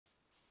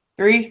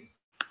3,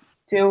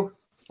 2,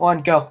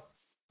 1, go.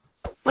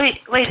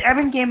 Wait, I'm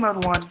in game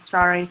mode 1,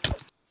 sorry.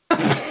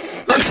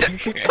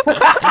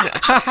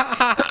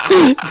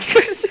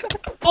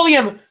 Bully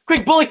him!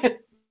 Quick, bully him!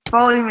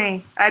 Bully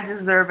me, I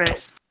deserve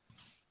it.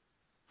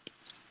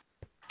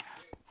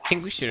 I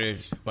think we should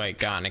have like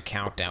gotten a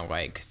countdown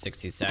like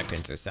 60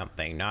 seconds or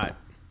something, not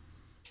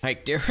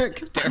like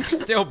Derek's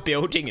still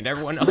building and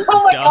everyone else Oh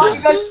is my done. god,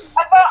 you guys!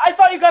 I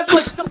thought you guys were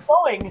like still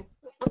going.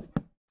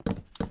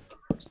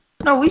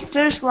 No, we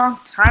finished a long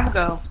time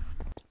ago.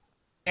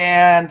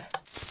 And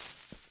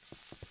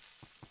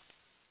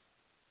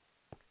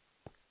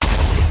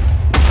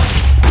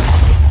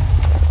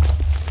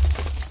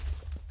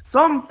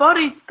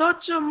Somebody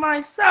touch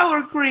my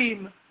sour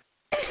cream.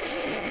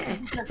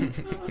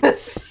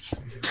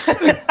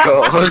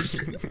 God.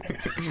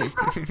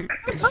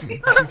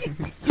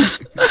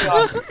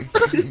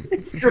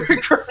 You're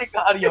recording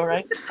audio,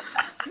 right?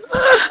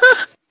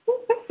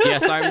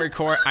 Yes, I'm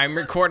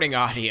recording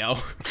audio.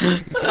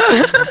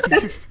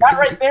 That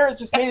right there has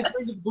just made its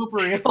way to the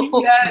blooper reel.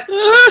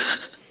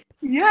 Yes.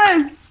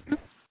 Yes.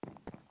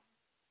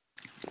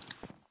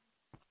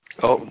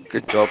 Oh,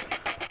 good job.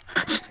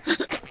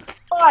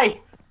 Fly!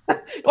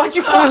 Why'd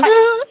you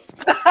fly?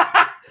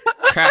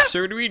 Crap,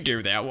 so do we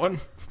do that one?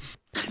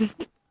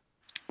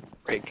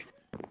 Break.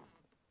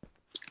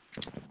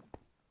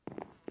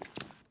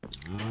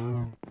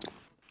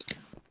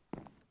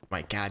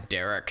 My god,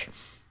 Derek.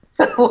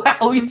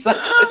 Wow, you suck.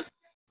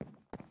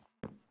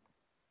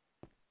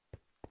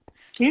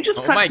 Can you just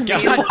Oh cut my to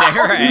god, me?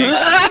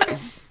 Derek!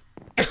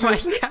 Oh my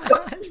god.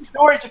 Don't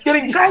worry, just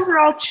kidding. You guys are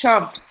all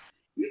chumps.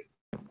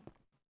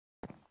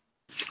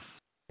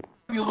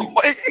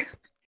 What?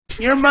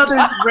 Your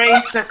mother's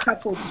raised a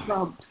couple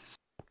chumps.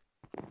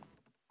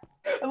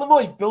 I love how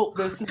he built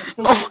this. And it's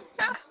still...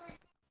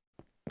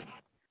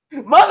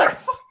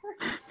 Motherfucker!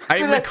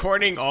 I'm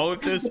recording all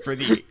of this for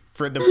the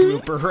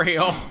blooper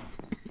reel.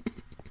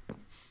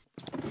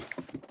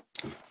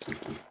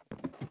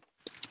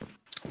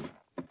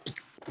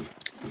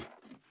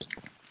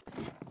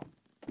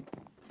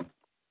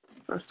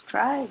 First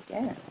try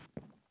again.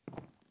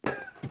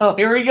 Oh,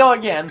 here we go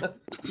again.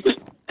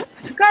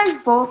 You guys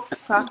both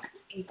suck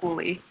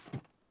equally.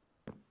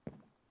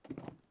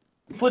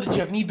 Footage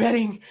of me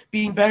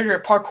being better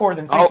at parkour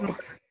than Oh.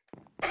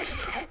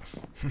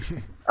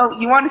 Oh,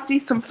 you want to see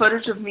some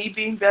footage of me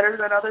being better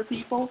than other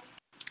people?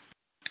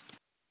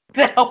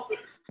 No.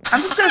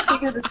 I'm just gonna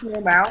figure this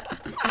name out.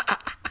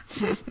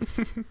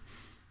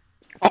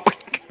 Oh my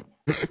god.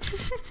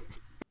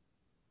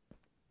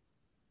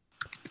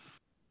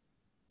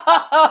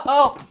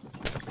 Oh.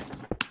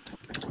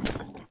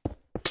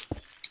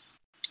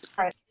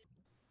 Alright.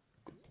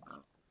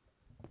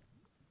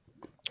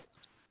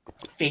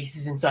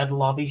 Faces inside the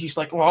lobby. She's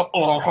like,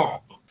 oh.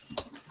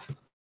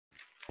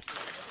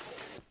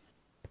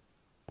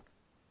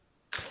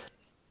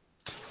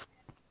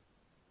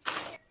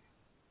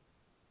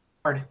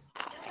 Hard.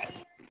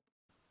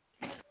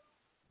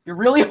 You're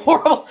really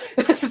horrible.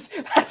 That's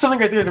something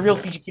right there the real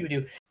CGQ would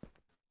do.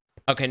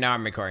 Okay, now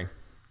I'm recording.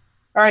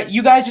 Alright,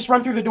 you guys just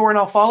run through the door and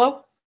I'll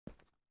follow.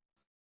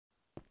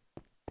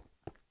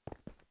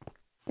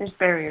 There's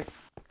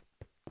barriers.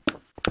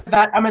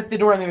 I'm at the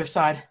door on the other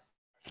side.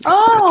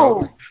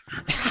 Oh!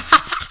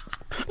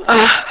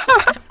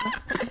 I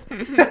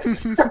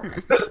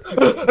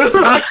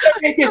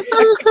can't make it.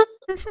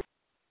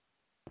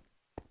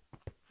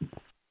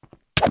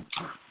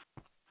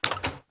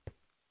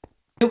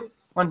 Two,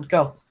 one,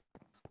 go.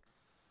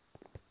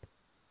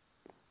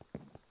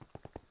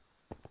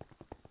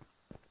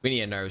 We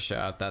need another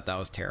shot. That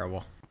was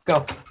terrible.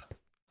 Go.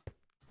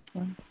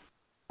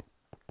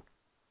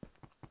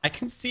 I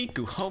can see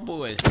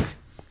globalist.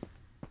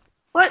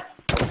 What?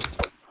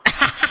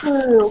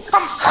 Ooh,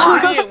 come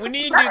on! We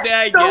need to do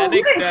that So again,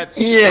 weird. except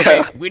Yeah.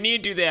 okay, we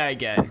need to do that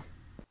again.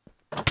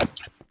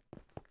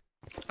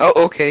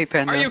 Oh, okay,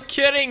 Panda. Are you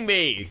kidding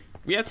me?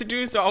 We have to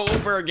do this all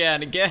over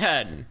again.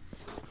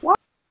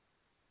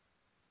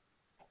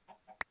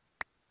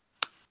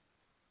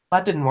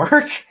 That didn't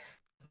work.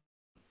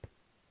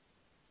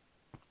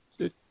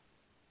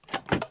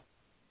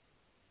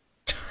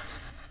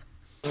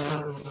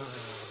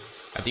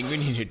 I think we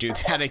need to do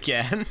that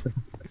again.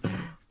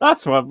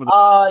 That's one for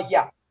the,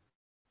 Yeah.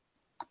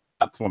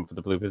 that's one for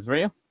the bloopers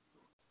reel.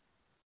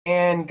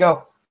 And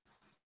go.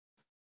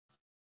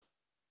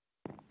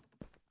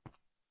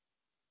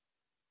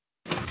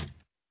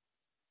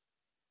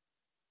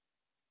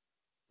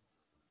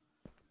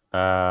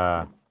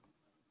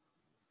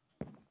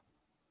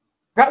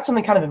 Got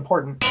something kind of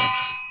important.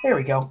 There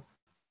we go.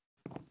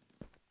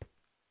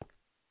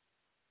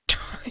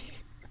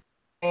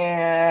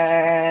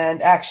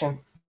 And action.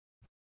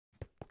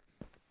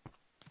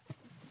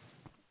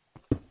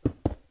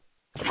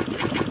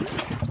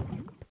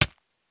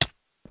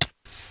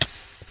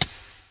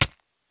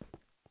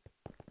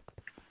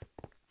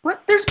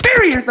 What? There's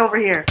barriers over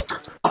here.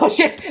 Oh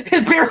shit!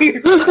 His barrier!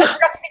 I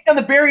forgot to take down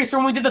the barriers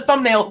from when we did the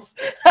thumbnails.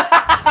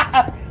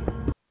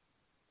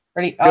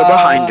 Ready? Go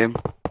behind him.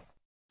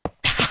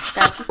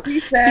 That's what she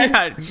said.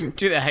 Yeah,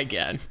 do that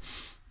again.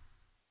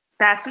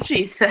 That's what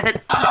she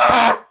said.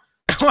 Oh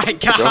my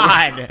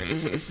god!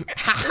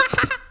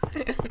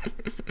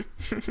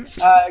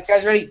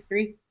 Guys, ready?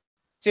 3,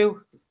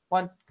 2,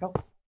 1, go.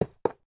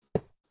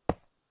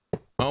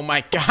 Oh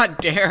my god,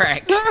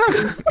 Derek!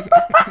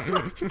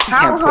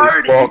 How play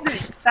hard Xbox.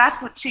 is it?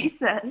 That's what she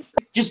said.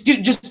 Just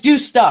do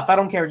stuff. I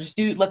don't care.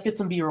 Let's get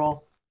some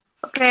B-roll.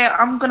 Okay,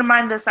 I'm gonna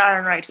mine this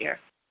iron right here.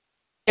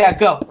 Yeah,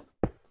 go.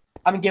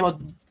 I'm in game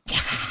mode.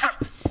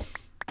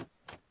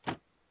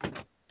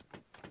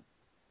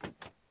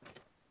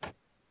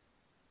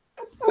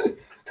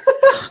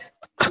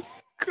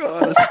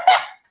 God.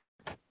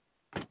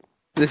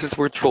 This is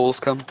where trolls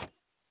come.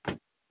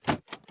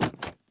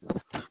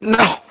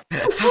 No!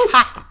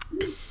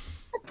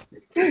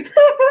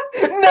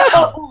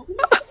 No!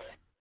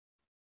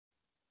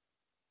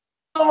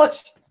 So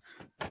much.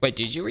 Wait,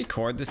 did you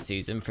record the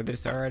season for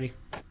this already?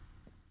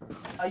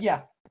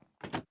 Yeah.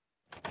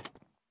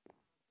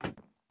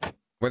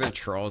 Were there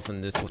trolls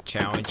in this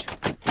challenge?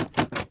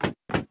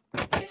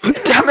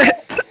 Damn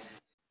it!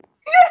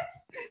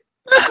 Yes!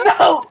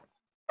 No!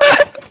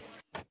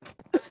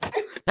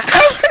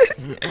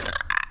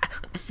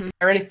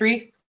 Ready?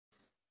 3.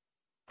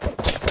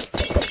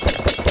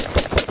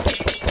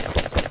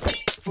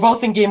 We're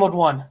both in game mode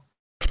 1.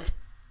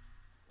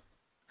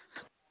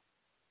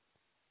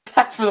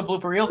 That's for the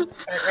blooper reel.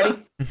 Alright,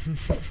 ready?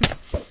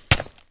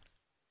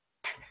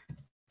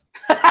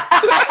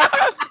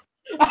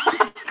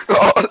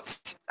 God.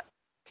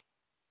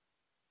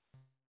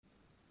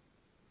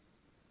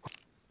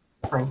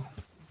 Bro.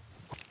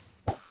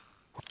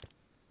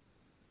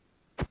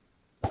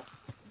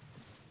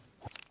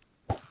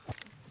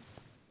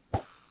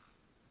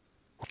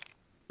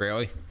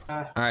 Really?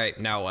 Alright,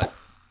 now what?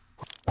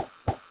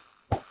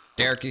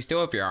 Derek, you still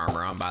have your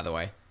armor on, by the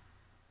way.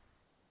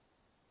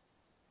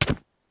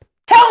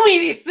 Tell me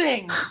these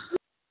things!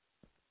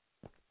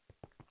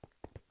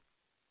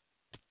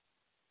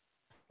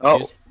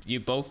 Oh, You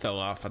both fell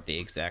off at the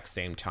exact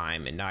same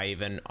time, and not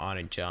even on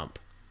a jump.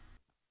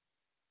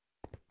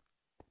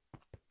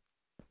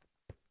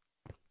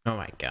 Oh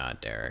my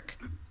god, Derek.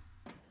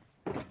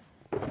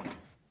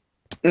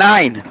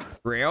 9!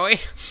 Really?